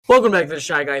Welcome back to the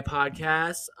ShyGuy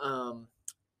Podcast.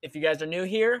 If you guys are new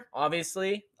here,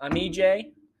 obviously, I'm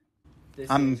EJ.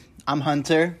 I'm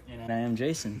Hunter. And I am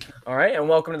Jason. All right, and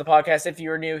welcome to the podcast. If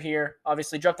you are new here,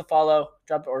 obviously, drop the follow,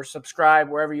 or subscribe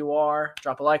wherever you are.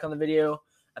 Drop a like on the video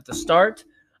at the start.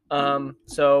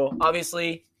 So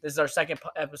obviously, this is our second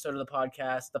episode of the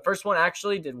podcast. The first one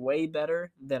actually did way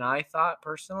better than I thought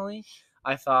personally.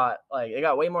 I thought it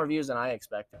got way more views than I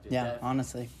expected. Yeah,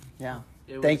 honestly. Yeah.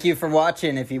 Thank you for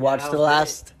watching. If you watched the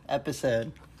last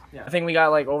episode, I think we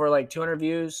got over 200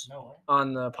 views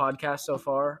on the podcast so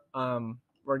far.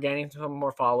 We're gaining some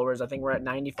more followers. I think we're at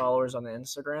 90 followers on the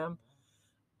Instagram.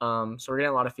 So we're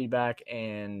getting a lot of feedback,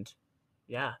 and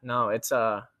it's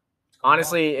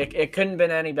honestly it couldn't have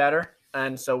been any better.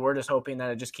 And so we're just hoping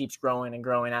that it just keeps growing and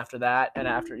growing after that and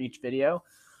after each video.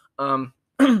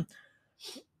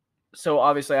 So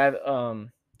obviously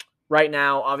right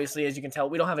now, obviously, as you can tell,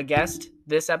 we don't have a guest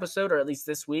this episode, or at least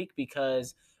this week,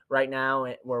 because right now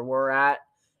where we're at,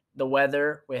 the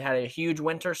weather, we had a huge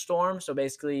winter storm. So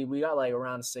basically, we got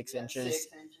around 6 inches.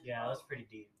 Yeah, that was pretty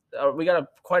deep. We got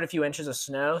quite a few inches of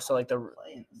snow. So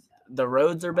the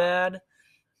roads are bad.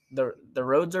 The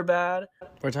roads are bad.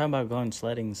 We're talking about going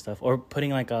sledding and stuff, or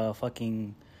putting a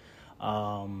fucking,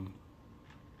 a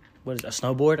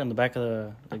snowboard on the back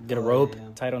of get a rope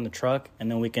tied on the truck,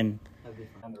 and then we can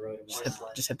on the road.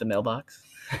 Just hit the mailbox.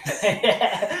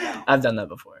 I've done that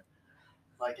before.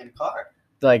 in a car.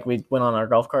 We went on our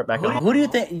golf cart back home. Who do you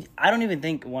think? I don't even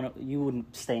think you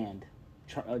wouldn't stand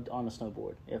on a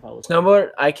snowboard if I was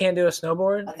snowboard. I can't do a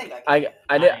snowboard. I think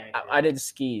I did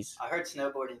skis. I heard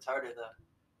snowboarding's harder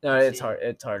though. No, it's hard.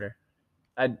 It's harder.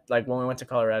 When we went to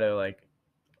Colorado,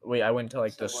 I went to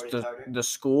the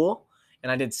school,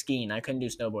 and I did skiing. I couldn't do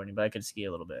snowboarding, but I could ski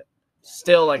a little bit.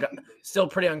 Still still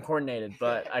pretty uncoordinated,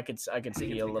 but I could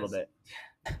ski a little bit.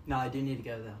 No, I do need to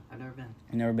go though. I've never been.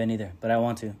 I've never been either, but I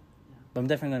want to. But I'm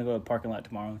definitely gonna go to the parking lot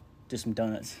tomorrow, do some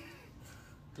donuts.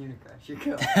 You're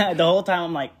cool. The whole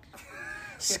time I'm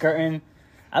skirting.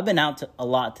 I've been out a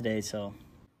lot today, so.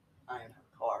 I am in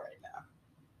a car right now.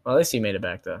 Well, at least you made it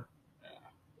back though.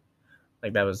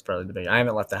 That was probably the big. I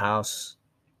haven't left the house.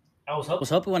 I was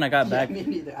hoping when I got back. Me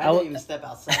neither. I didn't even step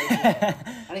outside. I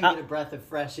didn't get a breath of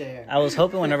fresh air. I was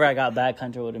hoping whenever I got back,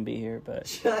 Hunter wouldn't be here,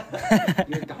 but.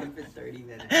 You're gone for 30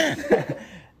 minutes.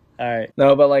 All right.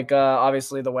 No, but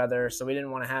obviously the weather. So we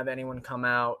didn't want to have anyone come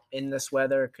out in this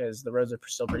weather because the roads are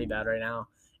still pretty bad right now.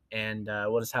 And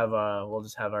we'll just have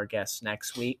our guests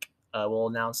next week. We'll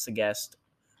announce the guest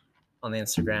on the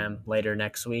Instagram later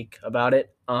next week about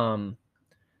it. But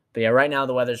yeah, right now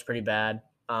the weather's pretty bad.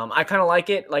 I kind of like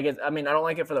it. I don't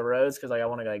like it for the roads because I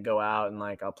want to go out and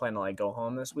I'll plan to go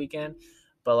home this weekend.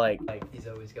 But he's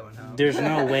always going home. There's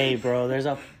no way, bro. There's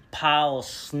a pile of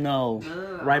snow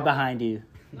right behind you.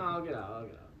 No, I'll get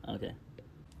out. Okay.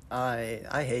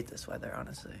 I hate this weather,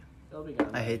 honestly. It'll be good.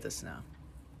 I hate the snow.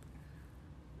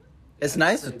 It's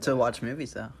nice to watch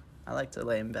movies though. I like to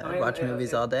lay in bed, watch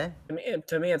movies all day.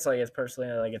 To me, it's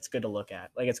personally it's good to look at.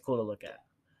 It's cool to look at.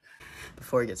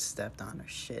 Before it gets stepped on or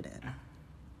shit in.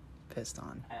 Pissed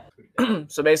on.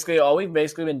 So basically, all we've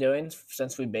been doing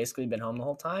since we've been home the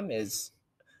whole time is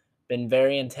been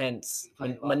very intense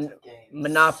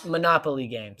Monopoly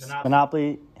games.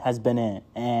 Monopoly has been in,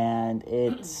 and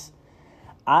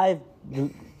I've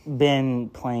been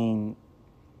playing.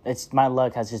 My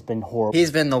luck has just been horrible.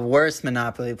 He's been the worst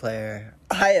Monopoly player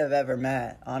I have ever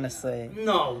met, honestly.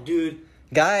 No, dude.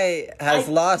 Guy has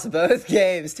lost both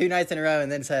games 2 nights in a row and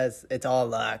then says it's all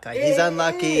luck. He's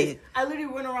unlucky. I literally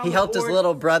went around. He helped his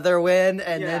little brother win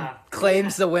and then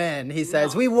claims the win. He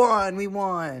says, "We won."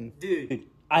 Dude,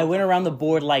 I went around the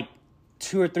board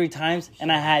 2 or 3 times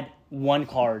and I had one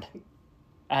card.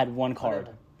 But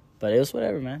it was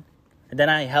whatever, man. And then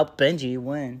I helped Benji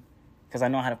win because I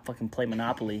know how to fucking play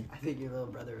Monopoly. I think your little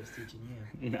brother was teaching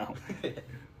you. No.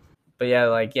 But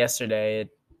yeah, yesterday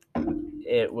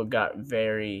it got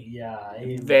very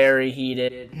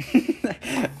heated.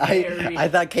 I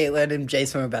thought Caitlin and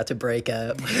Jason were about to break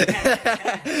up.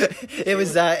 It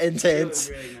was that intense.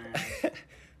 Really mad.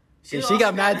 She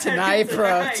got mad tonight,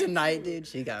 bro. Tonight, dude,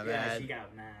 she got mad. She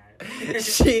got mad.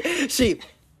 she.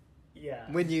 Yeah.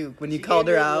 When you called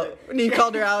her out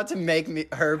to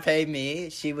make her pay me,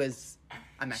 she was.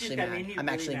 I'm actually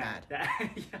mad. Yeah.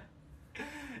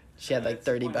 She had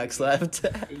 $30 left.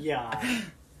 Yeah.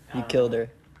 You killed her.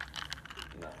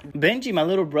 Benji, my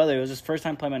little brother, it was his first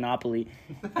time playing Monopoly,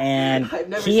 and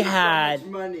he had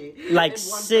money.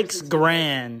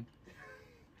 $6,000.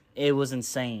 It was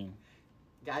insane.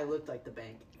 Guy looked like the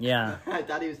bank. Yeah. I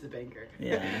thought he was the banker.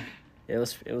 Yeah.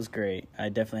 It was great. I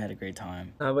definitely had a great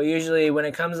time. But usually when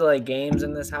it comes to like games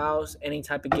in this house, any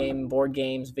type of game, board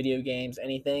games, video games,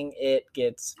 anything, it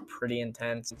gets pretty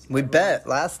intense. We bet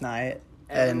last night,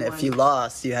 and if you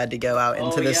lost, you had to go out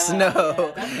into the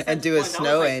snow and do a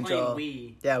snow angel.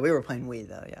 Yeah, we were playing Wii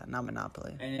though. Yeah, not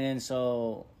Monopoly. And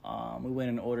so we went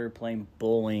in order playing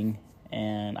bowling,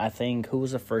 and I think who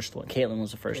was the first one? Caitlin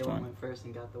was the first one. Went first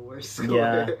and got the worst score.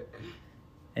 Yeah.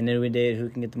 And then we did who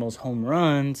can get the most home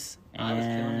runs. I was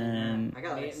killing And it. I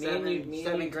got like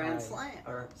seven grand slam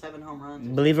or 7 home runs.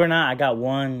 believe it or not, I got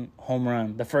 1 home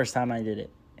run the first time I did it,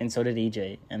 and so did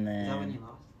EJ. And then Is that when you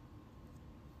lost?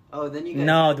 Oh, then you guys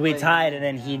no, we tied, and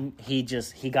then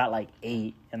he got like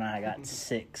 8, and I got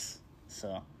 6.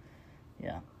 So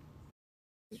yeah.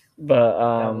 But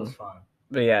That was fun.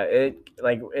 But yeah,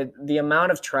 the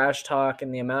amount of trash talk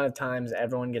and the amount of times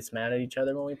everyone gets mad at each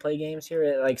other when we play games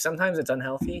here, like sometimes it's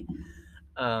unhealthy.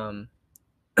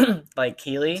 Like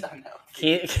Keely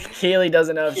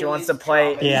doesn't know if she wants to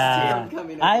play. Yeah,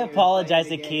 I apologize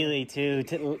to Keely too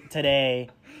today.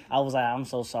 I was like, I'm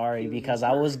so sorry because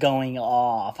I was going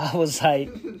off. I was like,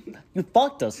 you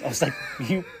fucked us. I was like,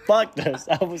 you fucked us.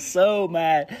 I was so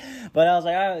mad, but I was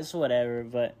like, all right, it's whatever.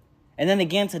 But and then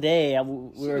again today,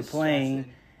 we were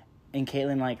playing, and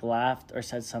Caitlin like laughed or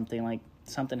said something like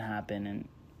something happened, and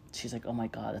she's like, oh my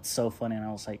God, that's so funny. And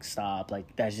I was like, stop.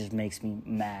 Like, that just makes me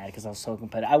mad because I was so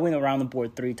competitive. I went around the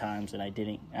board 3 times and I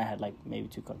had like maybe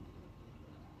 2 cards.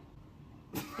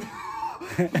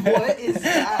 What is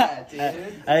that, dude?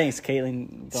 I think it's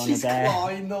Caitlin going She's to bed.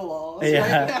 clawing the walls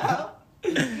Yeah.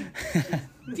 right now.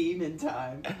 Demon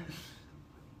time.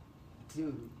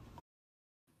 Dude.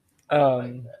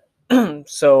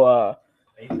 So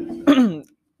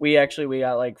we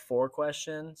got like 4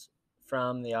 questions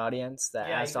from the audience that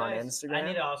asked on Instagram. I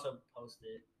need to also post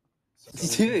it.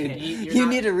 Dude, you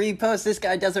need to repost. This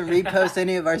guy doesn't repost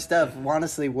any of our stuff.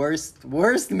 Honestly,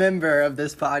 worst member of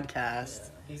this podcast.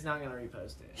 He's not gonna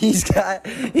repost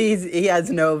it. He has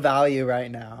no value right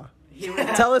now.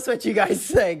 Tell us what you guys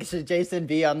think. Should Jason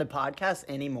be on the podcast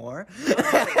anymore?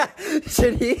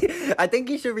 Should he? I think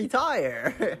he should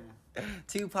retire.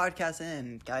 2 podcasts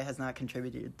in, guy has not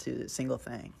contributed to a single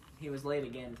thing. He was late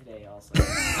again today also.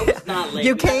 I was not late.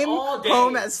 You came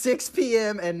home at 6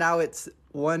 p.m. and now it's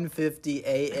 1:50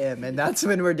 a.m. and that's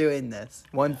when we're doing this.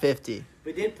 1:50.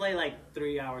 We did play like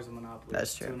 3 hours of Monopoly.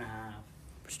 That's true. 2.5.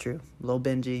 It's true. A little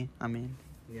bingy. I mean,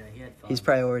 Yeah, he had fun. he's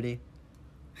priority.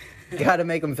 Got to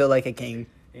make him feel like a king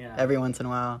Yeah. every once in a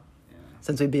while. Yeah.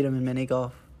 Since we beat him in mini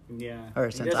golf. Yeah. Or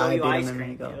He since does owe I you beat ice him in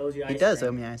mini cream. golf. He owes you He ice does cream.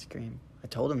 owe me ice cream. I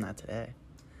told him that today.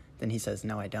 Then he says,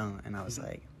 no, I don't. And I was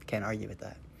like, can't argue with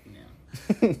that.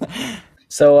 Yeah.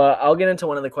 So I'll get into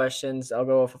one of the questions. I'll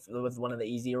go with one of the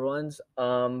easier ones.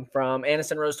 From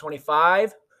Aniston Rose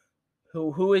 25,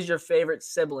 who is your favorite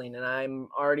sibling? And I'm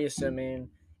already assuming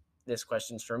this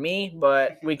question's for me,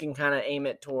 but we can kind of aim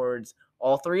it towards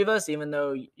all 3 of us, even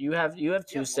though you have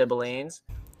 2 siblings.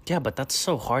 Yeah, but that's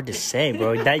so hard to say,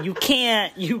 bro. That you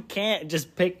can't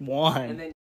just pick one. And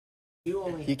then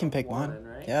You can pick one.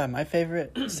 right? Yeah, my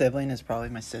favorite sibling is probably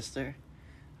my sister,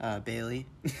 Bailey.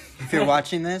 If you're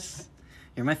watching this,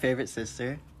 you're my favorite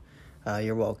sister.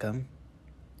 You're welcome.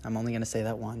 I'm only going to say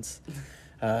that once.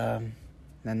 And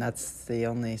that's the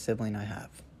only sibling I have.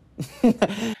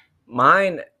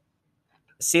 Mine,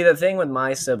 see, the thing with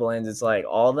my siblings, it's like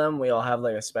all of them, we all have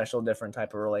like a special different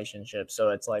type of relationship. So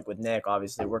it's like with Nick,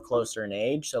 obviously we're closer in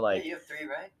age. So like you have 3,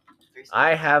 right? 3 siblings?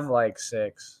 I have like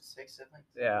 6. 6 siblings?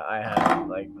 Yeah, I have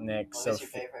like Nick, What is your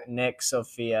favorite? Nick,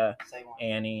 Sophia, Say one.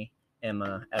 Annie,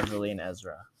 Emma, Everly, and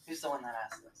Ezra. Who's the one that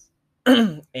asked this?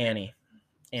 Annie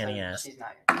asked. She's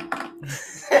not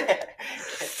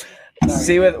your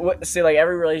See, like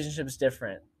every relationship is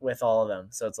different with all of them.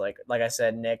 So it's like I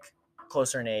said, Nick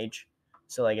closer in age,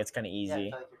 so like it's kind of Yeah, I easy.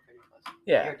 feel like you're pretty close.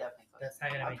 Yeah. You're definitely close. That's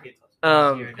not gonna I'm make pretty it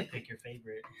close. easier to pick your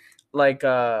favorite. Like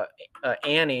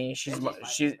Annie, she's Benji's my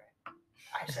she's favorite.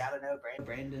 Actually, I don't know,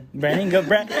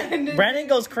 Brandon. Brandon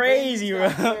goes crazy, bro.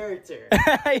 Character.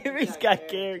 He's got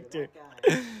character.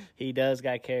 He does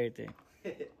got character.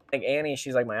 like Annie,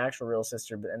 she's like my actual real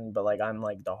sister, but like I'm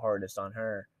like the hardest on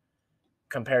her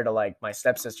compared to like my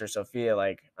stepsister Sophia.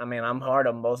 Like I mean, I'm hard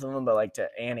on both of them, but like to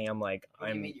Annie, I'm like What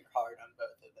do you mean you're hard on both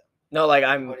of them? no, like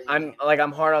What do you mean?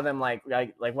 I'm hard on them like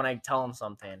when I tell them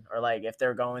something or like if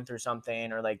they're going through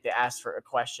something or like they ask for a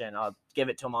question, I'll give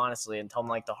it to them honestly and tell them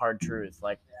like the hard truth.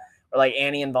 Like or like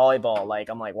Annie in volleyball, like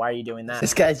I'm like, why are you doing that?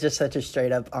 This guy's just such a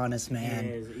straight up honest man.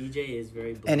 EJ is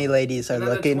very blunt. Any ladies are And then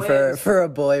the looking twins. for a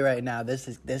boy right now.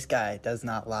 This guy does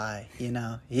not lie. You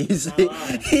know, he's Not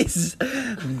lie. he's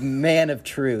man of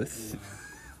truth.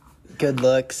 Good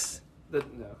looks. No.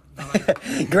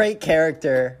 Great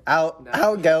character.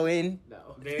 Outgoing. No.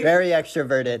 Very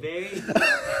extroverted. Very,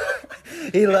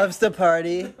 He loves to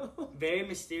party. very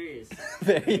mysterious.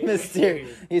 Very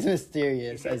mysterious. He's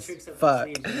mysterious He's got as tricks up his fuck.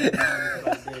 sleeves, you don't know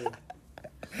what he's about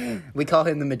to do. We call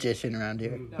him the magician around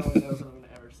here. No one knows what I'm gonna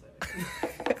ever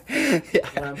say.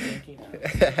 What I'm thinking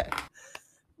of.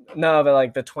 No, but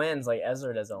like the twins, like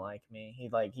Ezra doesn't like me.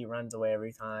 He runs away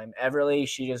every time. Everly,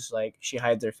 she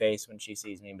hides her face when she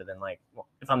sees me. But then like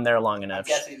if I'm there long enough,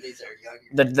 these are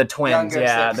younger. the twins, Younger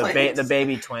yeah, siblings. the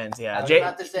baby twins, yeah. I was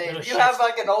about to say, if you have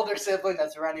like an older sibling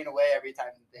that's running away every time.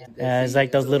 Yeah, it's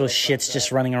like those little shits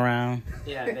just running around.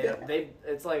 Yeah, they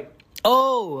it's like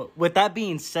Oh, with that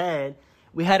being said,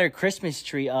 we had our Christmas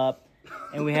tree up,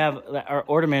 and we have our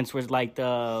ornaments with like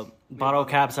the bottle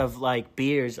caps of like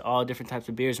beers, all different types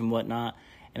of beers and whatnot.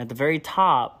 And at the very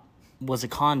top was a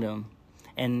condom.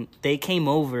 And they came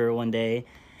over one day,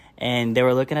 and they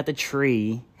were looking at the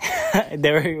tree.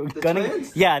 They were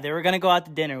gonna go out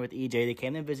to dinner with EJ. They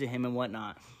came to visit him and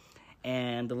whatnot.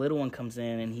 And the little one comes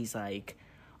in, and he's like,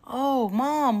 "Oh,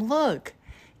 Mom, look,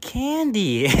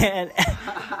 candy."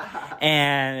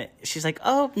 And she's like,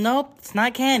 "Oh, nope, it's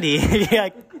not candy."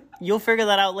 Like, you'll figure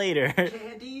that out later.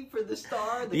 Candy for the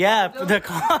star. For the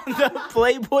condom,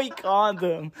 Playboy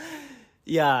condom.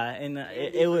 Yeah, and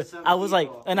it was. I was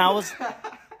like, oh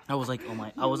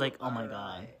my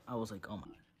god.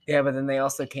 yeah, but then they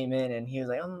also came in and he was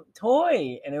like,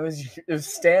 toy, and it was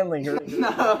Stanley.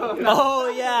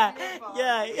 Oh yeah.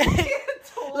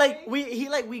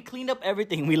 We cleaned up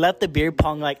everything. We left the beer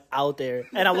pong like out there,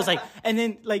 and I was like, and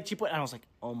then like and I was like,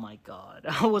 oh my god.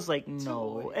 I was like,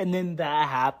 no, and then that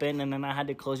happened, and then I had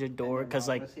to close your door because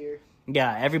like,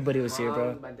 yeah, everybody was here,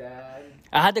 bro. My dad.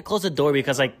 I had to close the door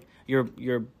because like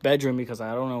your bedroom, because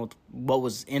I don't know what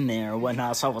was in there or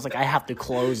whatnot. So I was like, I have to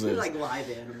close this. Like live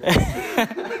animals.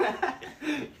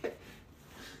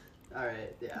 All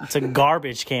right, yeah. It's a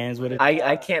garbage can is what it.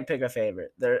 I can't pick a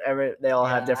favorite. They all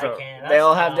have different. I They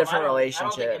all have can't. different I don't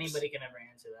relationships. think anybody can ever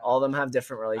answer that. All of them have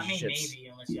different I mean, relationships. maybe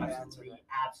unless you absolutely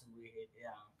hate.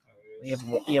 Yeah.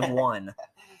 You have one.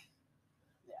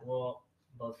 Well,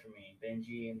 both for me,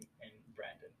 Benji and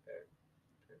Brandon.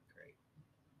 They're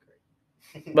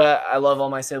great. But I love all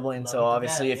my siblings, so Love them to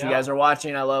obviously, death, if you yeah. guys are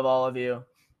watching, I love all of you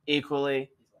equally.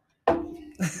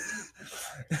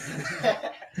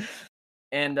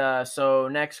 And so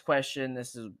next question,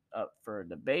 this is up for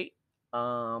debate.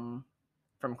 From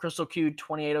Crystal Q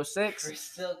 2806.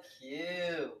 Crystal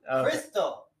cute. Oh.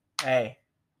 Crystal. Hey,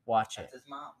 watch it. That's his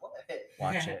mom. What?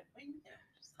 Watch it. What do you mean?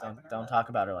 Just hyping her Don't up. talk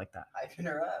about her like that. Hyping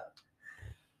her up.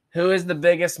 Who is the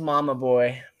biggest mama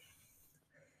boy?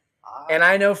 And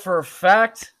I know for a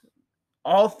fact,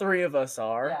 all three of us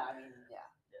are. Yeah, I mean, yeah.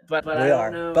 But We I don't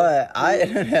are, know. but I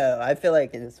don't know. I feel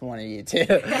like it's one of you two.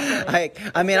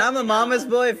 I mean, I'm a mama's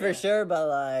boy for sure, but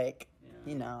like,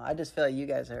 you know, I just feel like you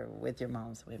guys are with your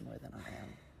moms way more than I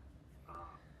am.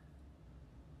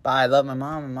 But I love my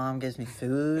mom. My mom gives me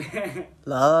food,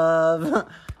 love.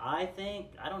 I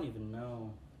don't even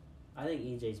know. I think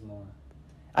EJ's more.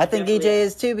 I think EJ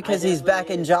is too because he's back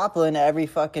in is. Joplin every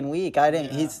fucking week.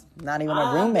 He's not even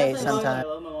a roommate sometimes. I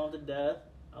love my mom to death.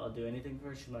 I'll do anything for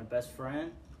her. She's my best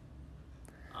friend.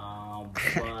 But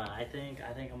I think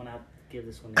I'm gonna have to give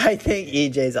this one. I think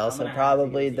EJ's also gonna have to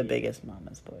probably give it the to biggest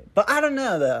mama's boy. But I don't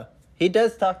know though. He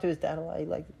does talk to his dad a lot. He,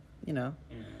 like, you know,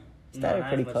 his dad are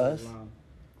pretty close.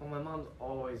 Well, my mom's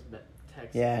always been texting.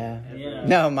 Yeah. Yeah.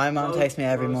 No, my mom Roast- texts me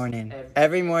every roast morning. every-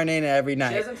 Every morning and every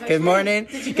night. doesn't text Good me? morning.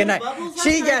 Did you Good go night. to Bubbles last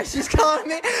night? She's calling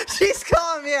me. She's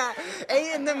calling me at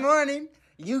 8 in the morning.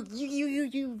 You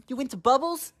went to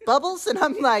Bubbles? Bubbles? And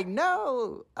I'm like,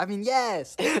 no. I mean,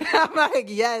 yes. I'm like,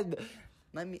 yeah.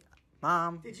 Let me,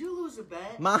 Mom. Did you lose a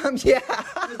bet? Mom, yeah.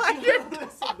 Did you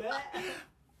lose a bet?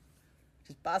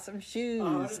 Just bought some shoes.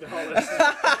 Oh,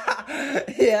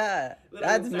 Yeah.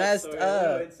 That's messed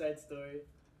up. Inside story.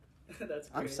 That's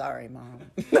I'm great. sorry, Mom.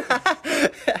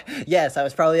 Yes, I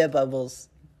was probably at Bubbles.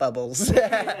 Bubbles.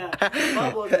 Yeah.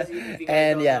 Bubbles, if you guys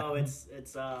And don't yeah. know, it's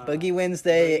Boogie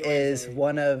Wednesday Boogie is Wednesday.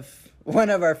 one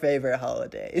of our favorite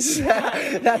holidays.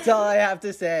 That's all I have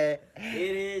to say. It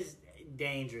is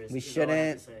dangerous. We is all I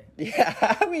have to shouldn't. say.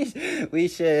 Yeah, we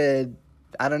should.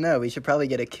 I don't know. We should probably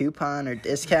get a coupon or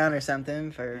discount or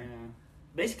something for. Yeah.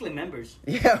 Basically members.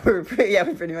 Yeah, we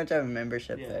pretty much have a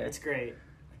membership Yeah, there. it's great.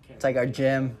 It's like our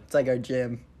gym. It's like our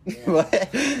gym. Yeah. What? I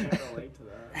can't relate to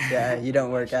that. Yeah, you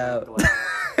don't work out.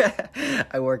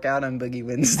 I work out on Boogie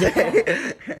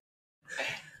Wednesday.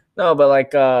 No, but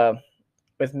like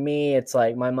with me, it's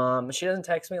like my mom. She doesn't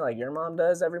text me like your mom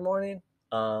does every morning.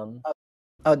 Oh,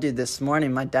 dude, this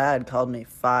morning my dad called me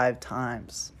 5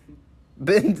 times.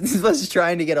 Ben was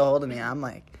trying to get a hold of me. I'm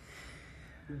like,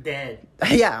 Dead.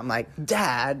 yeah, I'm like,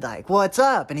 Dad, like, what's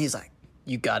up? And he's like,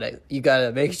 you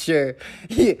gotta make sure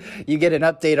you get an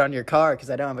update on your car because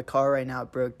I don't have a car right now.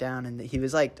 It broke down. And he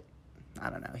was like, I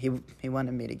don't know. He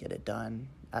wanted me to get it done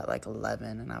at like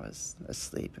 11, and I was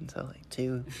asleep until like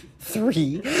 2,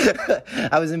 3.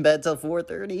 I was in bed till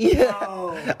 4:30.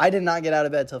 Oh. I did not get out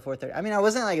of bed till 4:30. I mean, I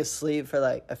wasn't like asleep for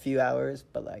like a few hours,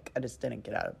 but like I just didn't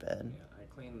get out of bed.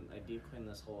 I deep cleaned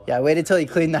this whole. Yeah, I waited till he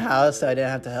cleaned the house so I didn't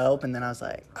have to help, and then I was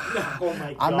like, Oh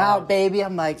my god. I'm out, baby.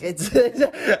 I'm like,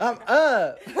 I'm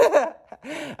up.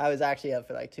 I was actually up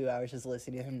for like 2 hours just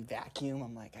listening to him vacuum.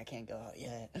 I'm like, I can't go out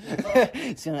yet.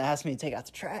 He's gonna ask me to take out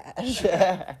the trash.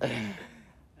 That's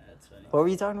funny. What were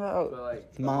you talking about? But,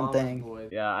 like, the Mom mama's thing. boys.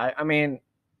 Yeah, I mean,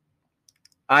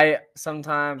 I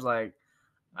sometimes like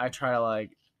I try to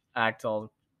like act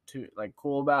all too like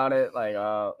cool about it, like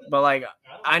but like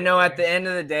I know at the end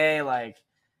of the day, like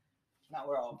Not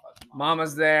we're all fucking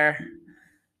mama's there.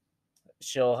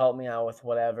 She'll help me out with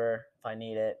whatever if I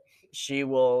need it. She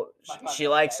will. She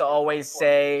likes to always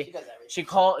say.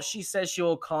 She says she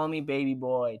will call me baby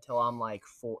boy till I'm like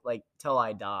till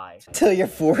I die. Till you're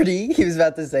 40. He was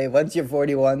about to say once you're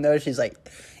 41 though. She's like,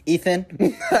 Ethan.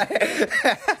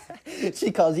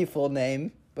 She calls you full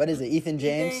name. What is it? Ethan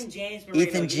James.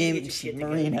 Ethan James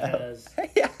Marino.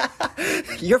 Yeah.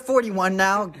 You're 41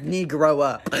 now. You need to grow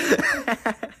up.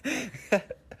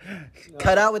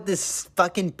 Cut out with this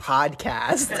fucking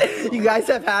podcast. You guys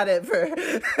have had it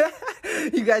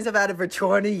for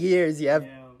 20 years. You have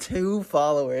 2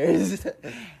 followers. That'd be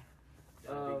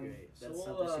great. That's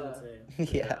something she would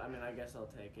say. Yeah. I mean, I guess I'll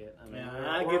take it. I mean, Yeah,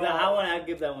 I'll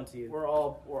give that one to you. We're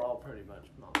all pretty much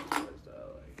mama's boys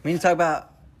though. We need to talk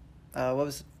about what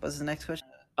was the next question?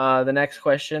 The next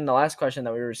question, the last question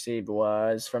that we received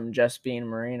was from Just Being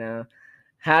Marina.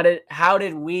 How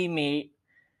did we meet?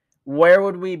 Where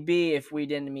would we be if we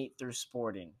didn't meet through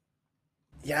sporting?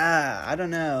 Yeah, I don't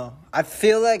know. I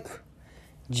feel like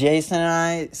Jason and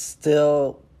I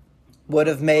still would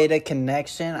have made a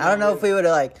connection. I don't know if we would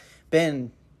have like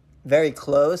been very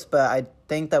close, but I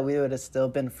think that we would have still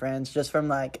been friends just from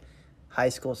like high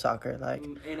school soccer. Like,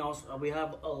 and also we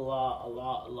have a lot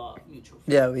of mutual friends.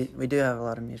 yeah, we do have a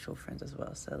lot of mutual friends as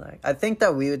well. So like, I think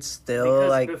that we would still Because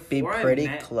like be before I pretty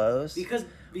met- close. Because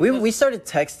We started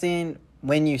texting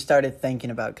when you started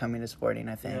thinking about coming to sporting,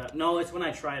 I think. yeah, no, it's when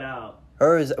I tried out.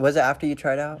 Or was it after you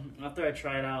tried out? After I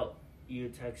tried out, you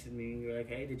texted me and you were like,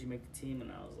 "Hey, did you make the team?"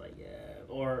 And I was like, "Yeah."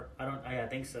 Or I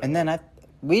think so. And then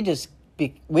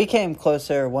we came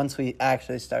closer once we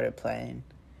actually started playing.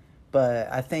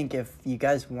 But I think if you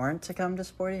guys weren't to come to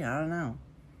sporting, I don't know.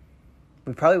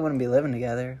 We probably wouldn't be living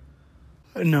together.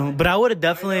 No, but I would have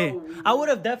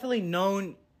definitely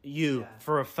known you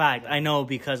for a fact. I know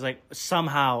because like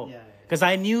somehow because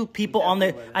I knew people on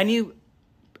the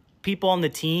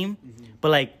team,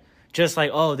 but like just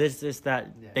like this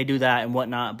that they do that and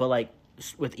whatnot. But like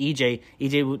with EJ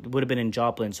would have been in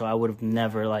Joplin, so I would have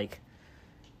never like.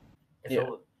 Yeah.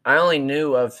 I only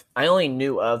knew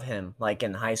of him like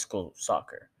in high school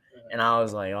soccer, and I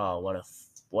was like, oh, what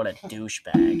a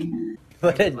douchebag.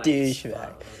 What a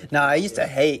douchebag. No, I used to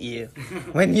hate you.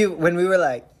 When we were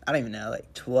like, I don't even know,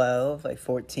 like 12, like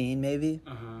 14 maybe.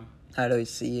 I'd always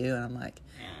see you, and I'm like,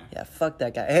 yeah, fuck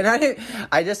that guy. And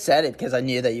I just said it because I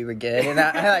knew that you were good, and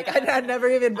I never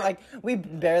even like we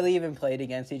barely even played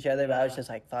against each other, but I was just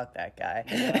like, fuck that guy.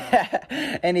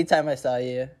 Yeah. Anytime I saw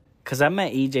you. Because I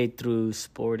met EJ through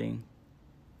sporting.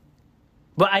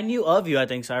 But I knew of you, I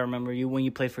think, so I remember you when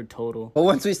you played for Total. But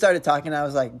once we started talking, I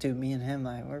was like, dude, me and him,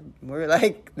 like, we're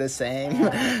like the same.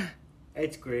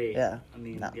 It's great. Yeah. I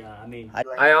mean, No.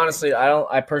 I honestly,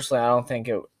 I personally don't think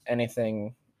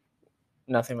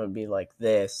nothing would be like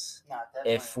this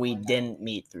if we didn't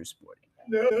meet through sporting.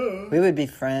 We would be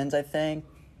friends, I think.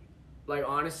 Like,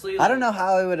 honestly, I don't know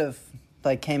how I would have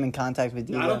like came in contact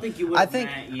with you. I don't think you would I have think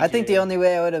met I think EJ. the only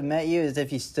way I would have met you is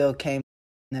if you still came,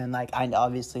 and then like I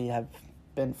obviously have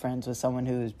been friends with someone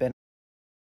who's been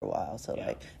for a while. So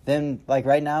like then like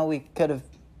right now we could have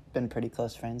been pretty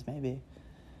close friends maybe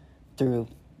through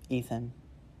Ethan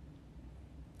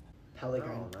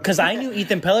Pellegrin. Because I knew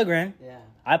Ethan Pellegrin. Yeah.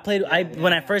 I played.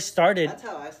 When I first started. That's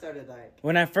how I started. Like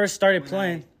When I first started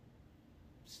playing.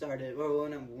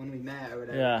 When we met or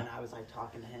whatever, Yeah. and I was like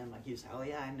talking to him, like he was like, oh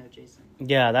yeah, I know Jason.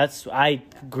 Yeah, I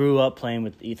grew up playing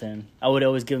with Ethan. I would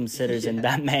always give him sitters, and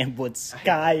that man would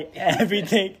sky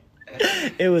everything.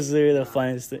 It was literally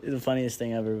the funniest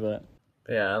thing ever. But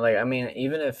yeah, like I mean,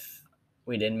 even if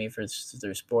we didn't meet through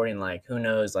sporting, like who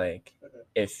knows, like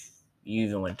if you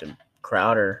even went to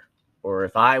Crowder, or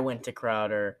if I went to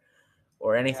Crowder,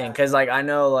 or anything. Yeah. Because like I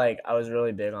know like I was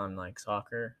really big on like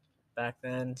soccer back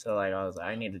then, so like I was like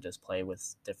I need to just play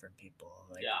with different people.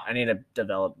 Like I need to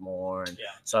develop more, and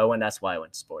so that's why I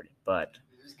went sporting. But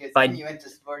If you went to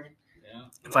sporting,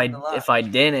 if I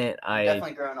didn't, I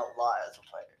definitely grown a lot as a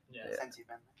player. Yeah. Since you've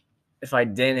been there. if I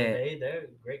didn't, They're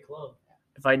a great club.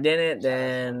 if I didn't,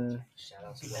 then Shout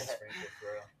out to West Springfield,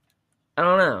 for real. I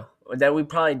don't know. That we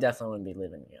probably definitely wouldn't be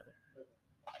living together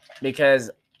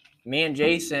because me and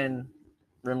Jason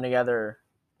roomed together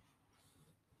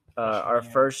our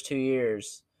first 2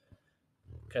 years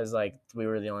because like we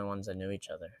were the only ones that knew each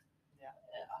other. Yeah.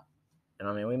 And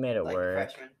I mean, we made it work.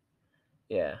 Freshman.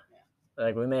 Yeah.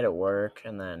 Like we made it work,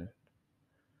 and then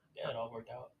Yeah, it all worked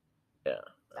out. yeah.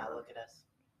 Now look at us.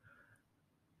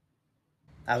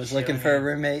 I was looking for a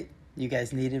roommate. You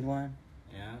guys needed one.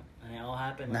 Yeah, and it all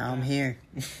happened. Now I'm here.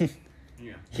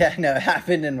 Yeah. Yeah, no, it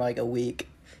happened in like a week.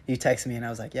 You texted me and I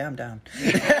was like, yeah, I'm down.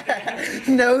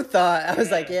 No thought. I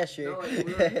was like, yeah, sure. No, like,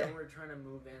 we were trying to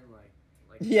move in like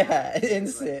yeah,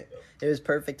 instant. It was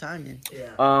perfect timing.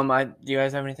 Yeah. Do you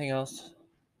guys have anything else?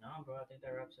 No, bro, I think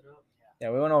that wraps it up. Yeah,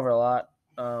 we went over a lot.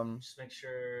 Just make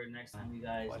sure next time you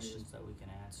guys questions that we can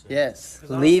answer. Yes,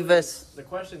 leave us. The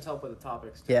questions help with the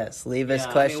topics. Too. Yes, leave us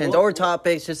Yeah, questions or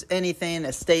topics, just anything,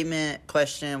 a statement,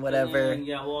 question, whatever. And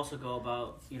then, we'll also go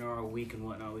about our week and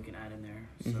whatnot. We can add in there.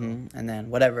 So. And then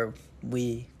whatever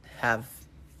we have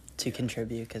to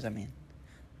contribute, because I mean,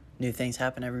 new things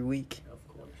happen every week. Of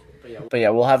course. But yeah,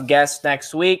 we'll have guests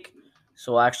next week,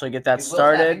 so we'll actually get that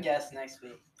started. We'll have a guest next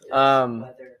week.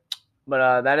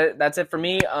 But that's it for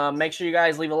me. Make sure you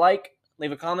guys leave a like,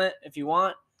 leave a comment if you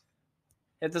want.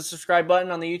 Hit the subscribe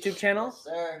button on the YouTube channel. Yes,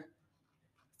 sir.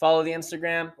 Follow the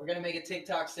Instagram We're gonna make a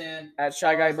TikTok soon. at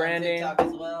ShyGuy Branding. TikTok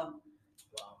as well.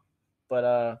 Wow. But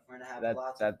We're gonna have that's all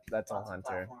lots of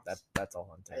Hunter. platforms. That's all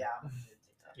Hunter. Yeah. I'm gonna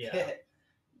do Yeah. TikTok.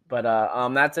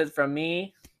 But that's it from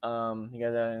me. You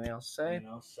guys have anything else to say?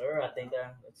 No, sir. I think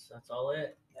that's all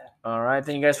it. All right.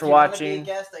 Thank you guys for If you wanna watching.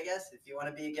 be a guest, I guess. If you want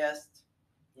to be a guest,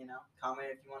 comment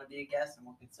if you want to be a guest, and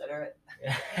we'll consider it.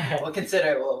 We'll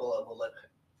consider it. We'll look.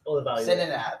 We'll evaluate. Send in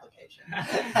an application.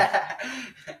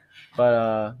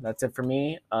 But that's it for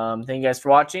me. Thank you guys for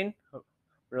watching.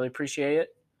 Really appreciate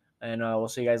it. And we'll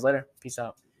see you guys later. Peace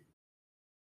out.